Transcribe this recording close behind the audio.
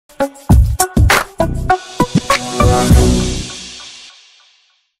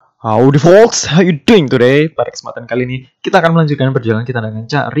Howdy folks, how you doing today? Pada kesempatan kali ini kita akan melanjutkan perjalanan kita dengan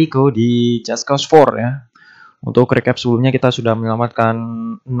Cak Rico di JusKangkung 4 ya. Untuk recap sebelumnya kita sudah menyelamatkan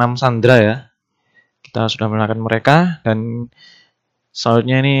 6 sandera ya. Kita sudah menyelamatkan mereka dan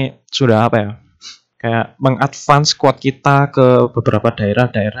selanjutnya ini sudah apa ya? Kayak mengadvance squad kita ke beberapa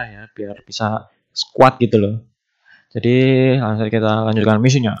daerah-daerah ya biar bisa squad gitu loh. Jadi langsung kita lanjutkan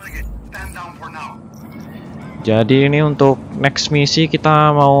misinya. Jadi ini untuk next misi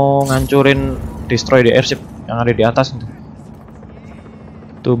kita mau ngancurin destroy the airship yang ada di atas itu.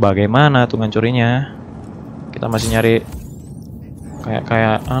 Itu bagaimana tuh ngancurinnya? Kita masih nyari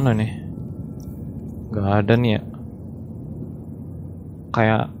kayak anu nih. Gak ada nih ya.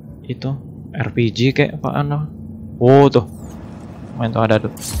 Kayak itu RPG kayak apa anu. Oh tuh. Main tuh ada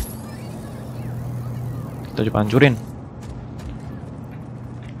tuh. Kita coba hancurin.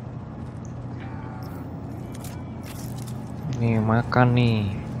 Nih makan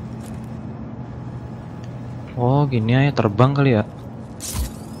nih. Oh gini aja terbang kali ya.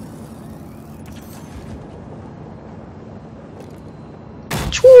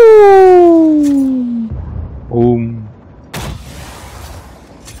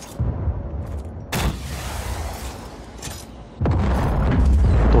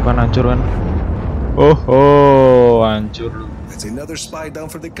 Tuh kan hancur kan. Oh hancur. That's another spy down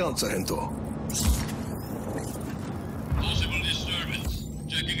for the count, Sargento.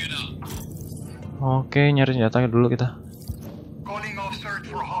 Oke, nyari senjata dulu kita.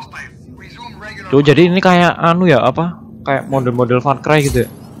 Tuh, jadi ini kayak anu ya, apa? Kayak model-model Far Cry gitu ya.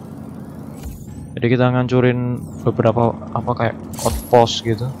 Jadi kita ngancurin beberapa apa kayak outpost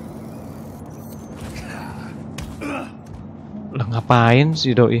gitu. Lah ngapain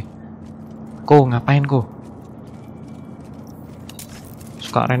sih doi? Kok ngapain kok?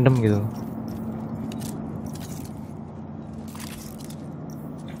 Suka random gitu.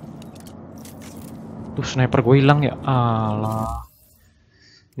 Tuh sniper gue hilang ya, alah.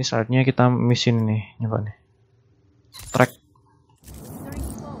 Ini saatnya kita mission nih, nyoba nih. Track.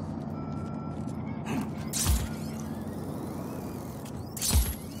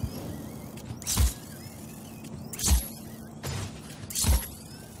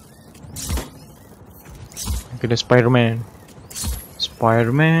 Oke, ada Spider-Man.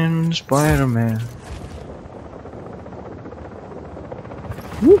 Spider-Man.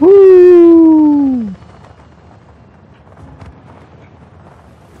 Woohoo!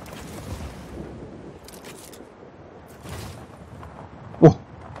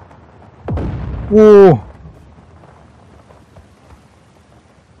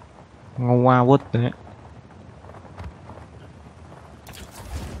 Ngawut ya.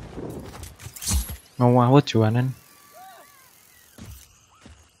 Ngawut jualan.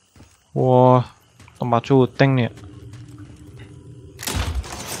 Wah, tempat syuting nih.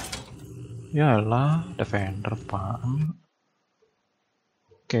 Yalah, defender paham.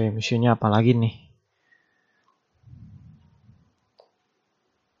 Oke, misinya apa lagi nih?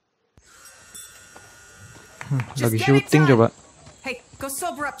 Lagi syuting coba. Hey, go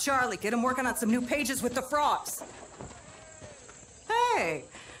sober up Charlie. Get him working on some new pages with the frogs. Hey,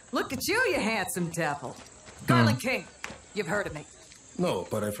 look at you handsome devil. Garlic King, you've heard of me. No,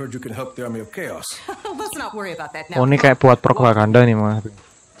 but I've heard you can help the army of chaos. Let's not worry about that now. Oh, ini kayak buat propaganda nih mah.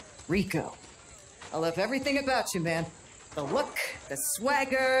 Rico, I love everything about you, man. The look, the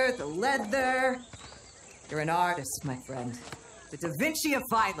swagger, the leather. You're an artist, my friend. The Da Vinci of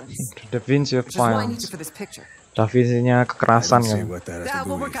violence. Da Vinci of Which is why I need violence. you for this picture. Da Vinci-nya kekerasan See kan. what that has to do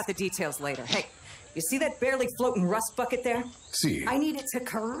We'll work with. out the details later. Hey, you see that barely floating rust bucket there? See. I need it to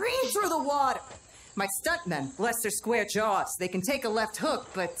careen through the water. My stuntmen, bless their square jaws, they can take a left hook,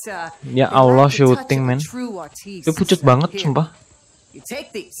 but Ya they Allah, lack the touch syuting of a men. true artiste. Itu pucat banget Here, sumpah. You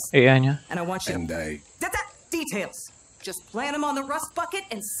take these, AI-nya. and I want you And to... Details. Just plant them on the rust bucket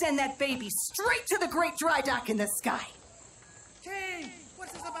and send that baby straight to the great dry dock in the sky. King,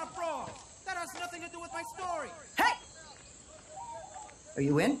 what's this about frogs? That has nothing to do with my story. Hey! Are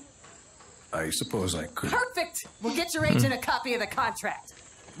you in? I suppose I could. Perfect! We'll get your agent a copy of the contract.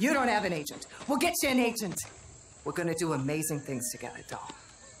 You don't have an agent. We'll get you an agent. We're gonna do amazing things together, doll.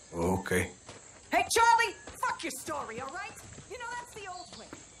 Okay. Hey, Charlie! Fuck your story, all right? You know, that's the old way.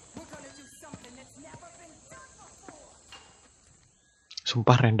 We're gonna do something that's never been done before.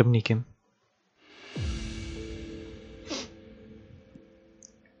 Sumpah random nih game.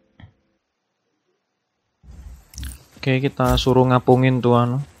 Oke, kita suruh ngapungin tuh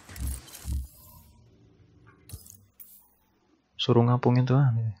anu. Suruh ngapungin tuh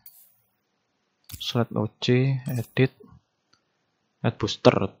anu. Slide OC, edit. Add booster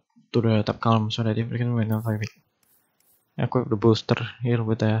to the tab column so that you can win a 5. Equip the booster here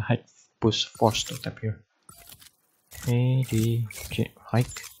with a height boost force to tap here. A D G height.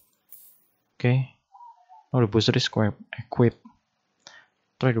 Okay. Oh, the booster is equip.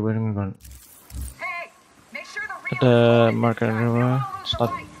 Try the wearing gun. Ada marker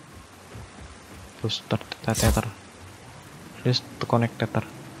start. Booster tether. This to connect tether.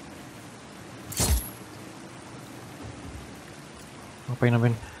 Apain?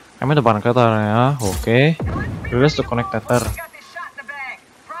 Kami depan tether ya. Oke. Release to connect tether.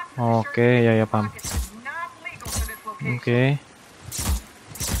 Oke, ya paham. Oke.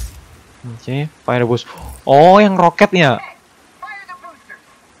 Fire boost. Oh, yang roketnya.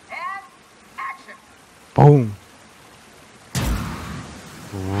 Boom.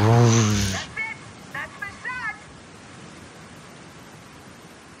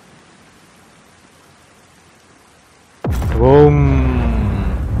 Boom.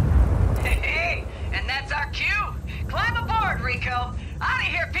 Hey, and that's our cue. Climb aboard, Rico. Out of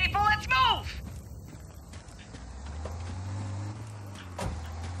here, people. Let's move.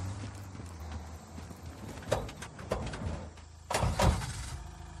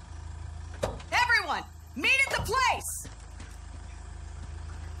 Everyone, meet at the place.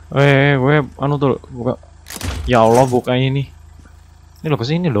 Gue anu tuh buka. Ya Allah, buka ini. Ini lo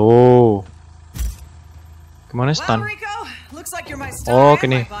kesini loh. Kemana stun? Oh,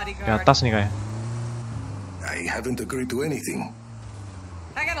 kini di atas nih kayak. I haven't agreed to anything.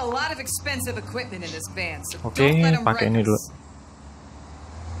 I got a lot of expensive equipment in this van, so Oke, don't let 'em pakai ini wreck dulu. us.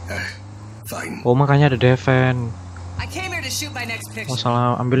 Fine. Oh, makanya ada defend. I came here to shoot my next picture. Oh,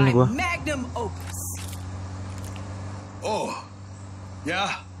 salah ambil nih My gua. magnum opus. Oh,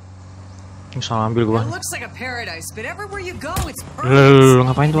 yeah. Salah ambil gua. It looks like a paradise, but everywhere you go, it's Lel,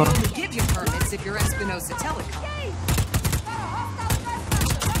 ngapain tuh They orang? only give you permits if you're Espinosa Telecom.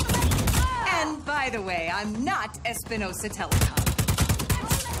 And by the way, I'm not Espinosa Telecom.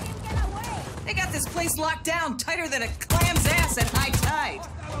 They got this place locked down tighter than a clam's ass at high tide.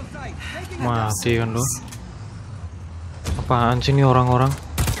 Mati kan lo. Apaan sih ini orang-orang?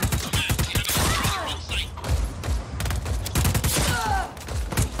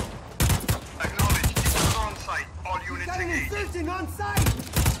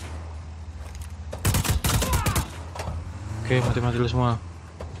 Oke, mati-mati lu semua.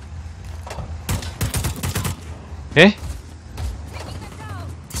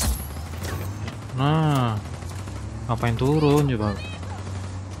 Nah, ngapain turun coba?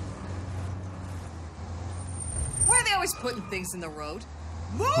 Why are they always putting things in the road?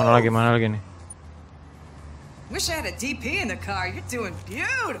 Mana lagi nih? Wish I had a DP in the car. You're doing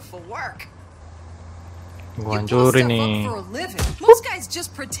beautiful work. Gua hancurin nih. Most guys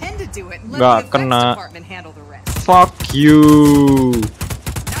just pretend to do it and let Gak the effects kena. department handle the rest. Fuck you.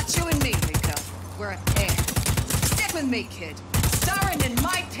 Not you and me, Rico. We're a pair. Stick with me, kid. Starring in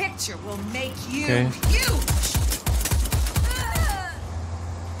my picture will make you huge.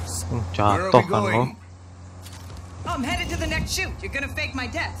 Jatuh kan lo. I'm headed to the next shoot. You're gonna fake my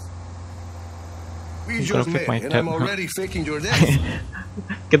death. We You just gotta fake met, my and death. I'm already faking your death.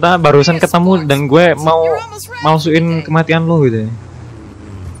 Kita barusan ketemu dan gue mau masukin kematian lo gitu.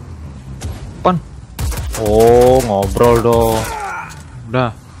 Pan. Oh, ngobrol dong.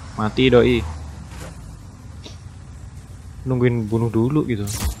 Udah, mati doi. Nungguin bunuh dulu gitu.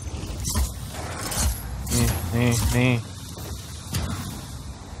 Nih.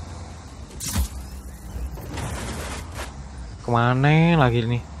 Kemana lagi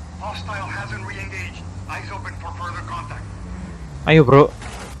nih? Ayo bro,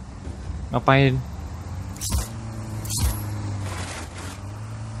 ngapain?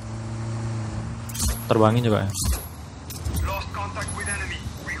 Terbangin juga ya.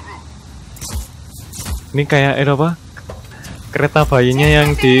 Ini kayak apa? Kereta bayinya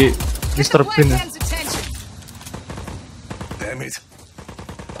yang di disturbin. Damn it.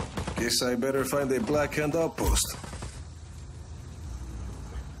 Guess I better find a black hand outpost.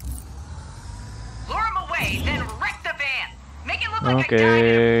 Lure him away, then wreck the van. Make it look like Oke,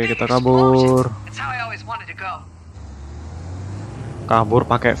 kita kabur. That's how I always wanted to go. Kabur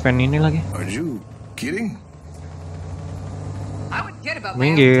pakai fan ini lagi. Are you kidding? I would get about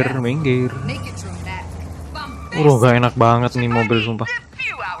my own death. Minggir. Make it dramatic. Gak enak banget nih mobil sumpah.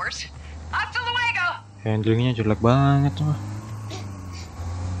 Few hours. Hasta luego. Handlingnya jelek banget tuh.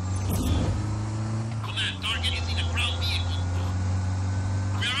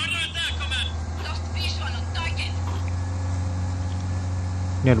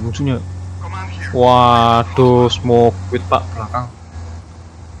 Ini ada musuhnya. Waduh, smoke with pak belakang.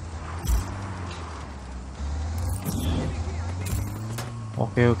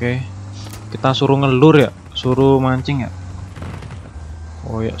 Oke. Kita suruh ngelur ya, suruh mancing ya.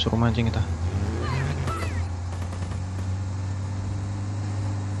 Oh ya, suruh mancing kita.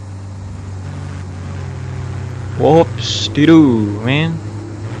 Whoops, didu, man.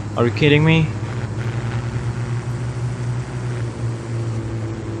 Are you kidding me?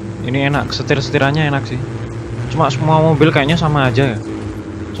 Ini enak, setir-setirannya enak sih. Cuma semua mobil kayaknya sama aja ya.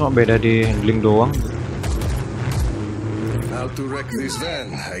 Cuma beda di handling doang. How to wreck this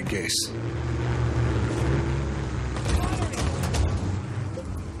van, I guess.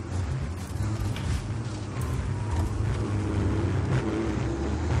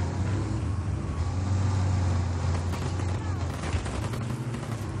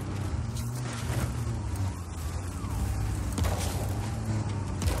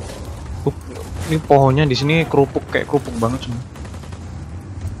 Ini pohonnya di sini kerupuk, kayak kerupuk banget semua.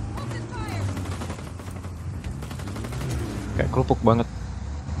 Kayak kerupuk banget.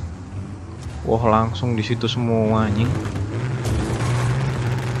 Wah, langsung di situ semua anjing.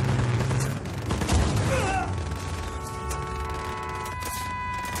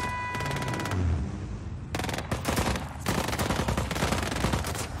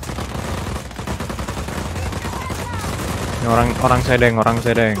 Ini orang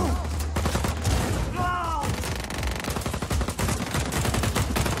sedeng.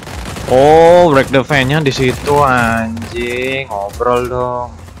 Oh, break the fan-nya di situ anjing, ngobrol dong.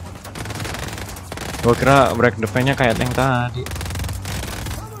 Gua kira break the fan-nya kayak yang tadi.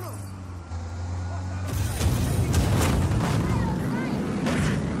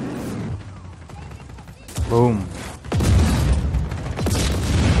 Boom.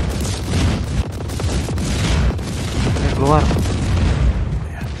 Keluar.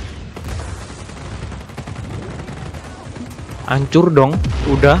 Hancur dong,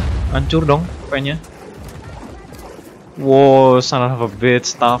 udah. Hancur dong fan-nya. Wow, son of a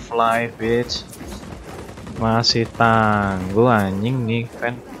bitch, tough life bitch. Masih tangguh anjing nih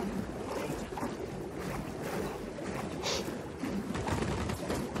fan.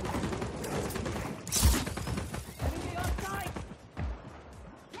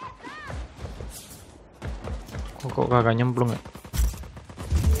 Kok kagak nyemplung ya?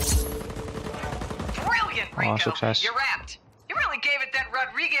 Oh, sukses.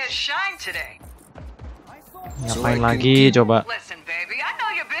 Ngapain lagi coba?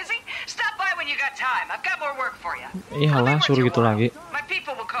 Iyalah, suruh gitu lagi.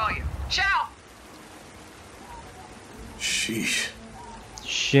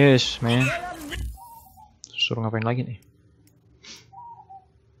 Sheesh, man. Suruh ngapain lagi nih?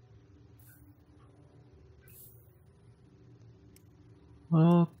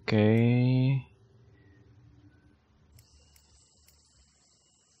 Oke.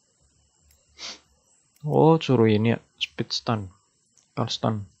 Oh, suruh ini ya, speed stun, car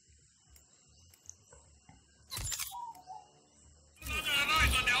stun.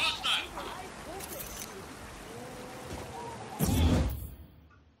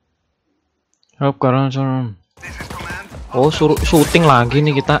 Help karena oh, suruh syuting lagi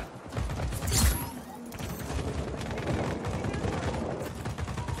nih kita.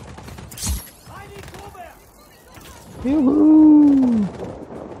 Yuhu.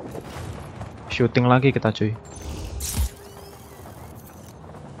 Syuting lagi kita cuy.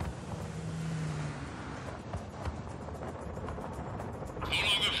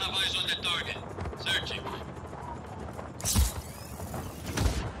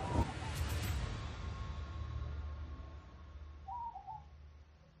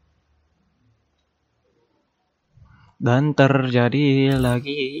 Dan terjadi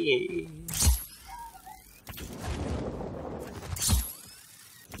lagi.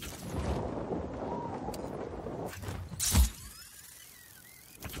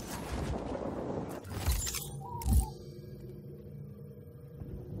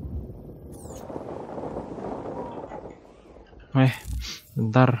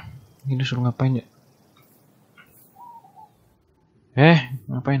 Bentar. Ini suruh ngapain ya?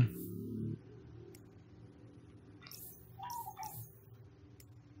 Ngapain?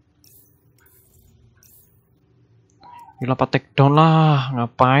 Gila, take down lah.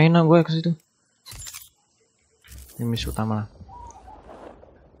 Ngapain lah gue ke situ? Ini misi utama lah.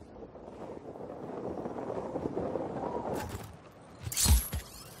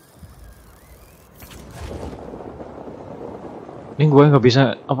 Ini gue nggak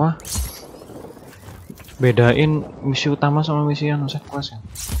bisa apa? Bedain misi utama sama misi yang side quest ya.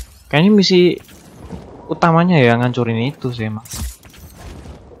 Kayaknya misi utamanya ya ngancurin itu sih emang.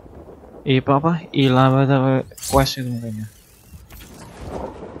 Apa? Ilah quest itu kayaknya.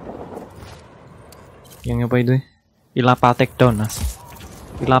 Yang apa itu? Ilapa takedown nah.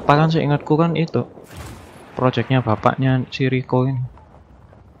 Di lapangan seingatku kan itu proyeknya bapaknya si Riko ini.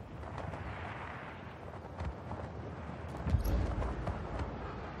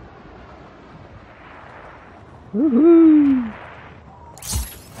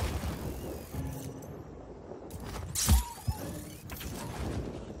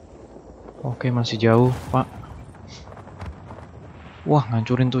 Oke, masih jauh, Pak. Wah,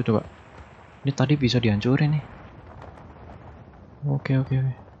 ngancurin tuh coba. Ini tadi bisa dihancurin nih. Oke.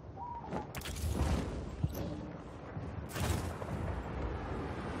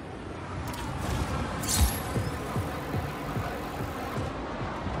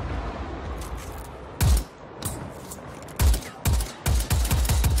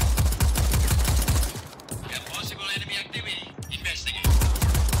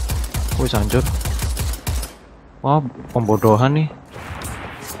 Wih, hancur. Wah, pembodohan nih.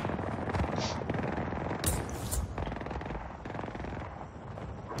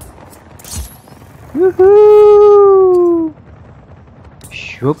 Wuhuu.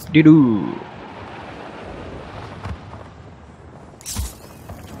 Syup didu.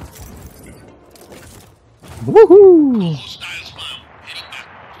 Woohoo.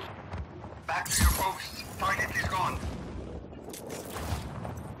 Back to your posts. Target is gone.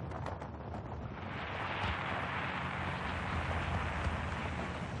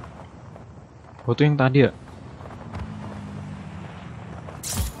 Foto yang tadi ya?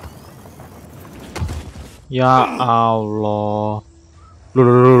 Ya Allah.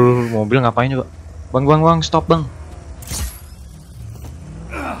 Loh, mobil ngapain coba? Bang, stop bang.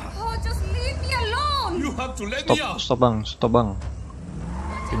 Oh, just leave me alone. You have to let me out. Stop bang.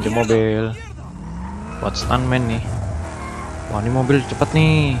 Pinjam mobil. Buat Stuntman nih. Wah, ini mobil cepet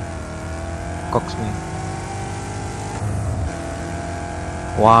nih. Cox nih.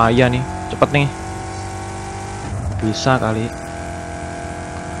 Wah, iya nih, cepet nih. Bisa kali.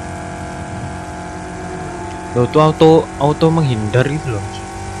 Loh, tuh auto menghindar gitu loh.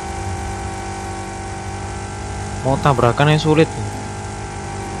 Mau tabrakan yang sulit nih.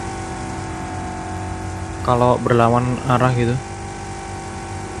 Kalau berlawan arah gitu.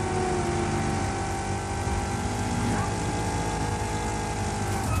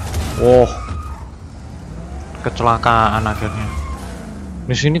 Wow. Kecelakaan akhirnya.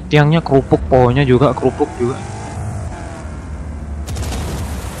 Di sini tiangnya kerupuk, pohonnya juga kerupuk juga.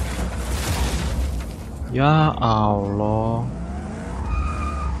 Ya Allah.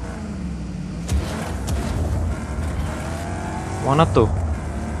 Mana tuh?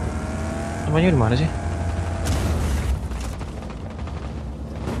 Namanya di mana sih?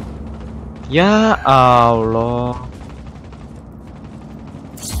 Ya Allah.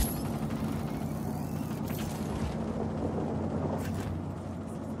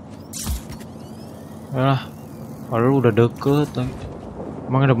 Alah, padahal udah deket lagi.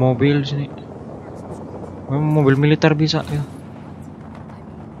 Emang ada mobil di sini. Mobil militer bisa ya.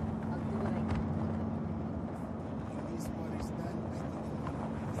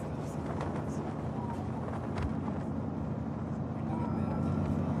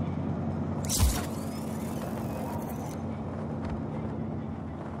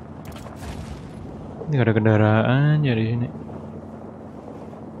 Ini gak ada kendaraan ya di sini.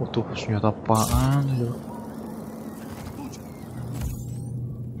 Tuh senjata apaan itu?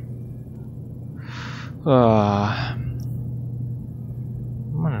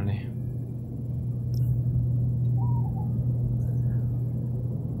 Mana nih?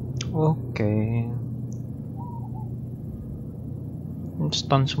 Oke.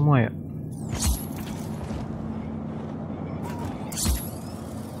 Instan semua ya?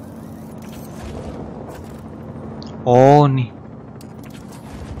 Oh nih.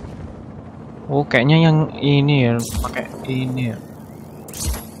 Oh, kayaknya yang ini ya, pakai ini ya.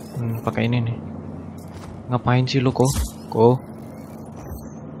 Pakai ini nih. Ngapain sih lu kok?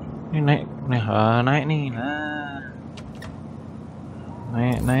 Ini naik nih. Nah.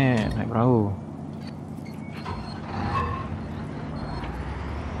 Naik perahu.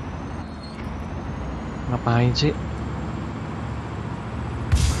 Ngapain sih?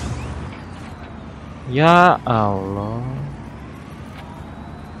 Ya Allah.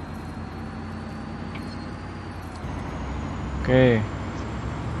 Oke.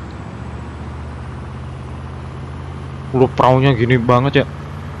 Lu perahunya gini banget ya.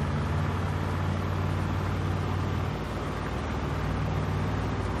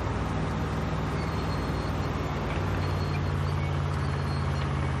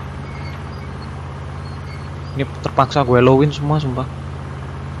 Ini terpaksa gue lowin semua sumpah.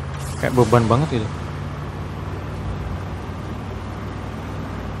 Kayak beban banget gitu.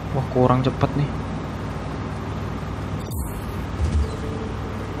 Wah, kurang cepet nih.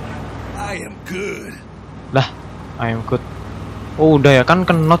 I am good. Lah, I am good. Oh udah ya, kan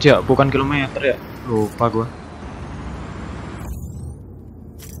knot ya, bukan kilometer ya. Lupa gua.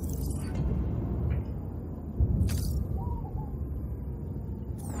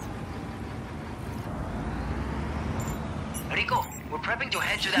 Rico, we're prepping to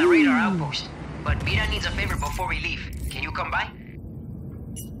head to that radar outpost. But Mira needs a favor before we leave. Can you come by?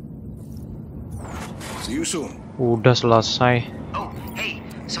 See you soon. Udah selesai. Oh, hey,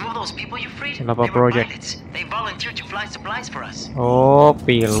 some of those people you freed, Kenapa they were project? pilots. They volunteered to fly supplies for us. Oh,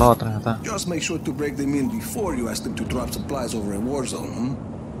 pilot ternyata. Just make sure to break them in before you ask them to drop supplies over a war zone, hmm?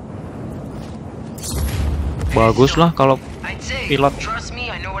 Bagus lah kalau I'd say, pilot. trust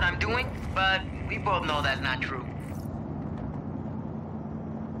me, I know what I'm doing, but we both know that's not true.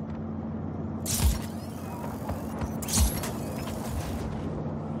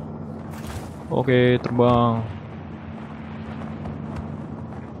 Oke, terbang.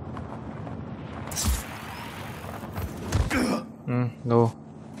 Tuh.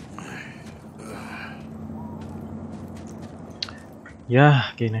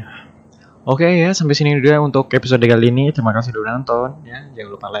 Ya, gini. Oke ya, sampai sini dulu untuk episode kali ini. Terima kasih sudah nonton ya. Jangan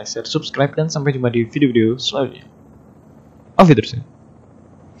lupa like, share, subscribe, dan sampai jumpa di video-video selanjutnya. Auf Wiedersehen.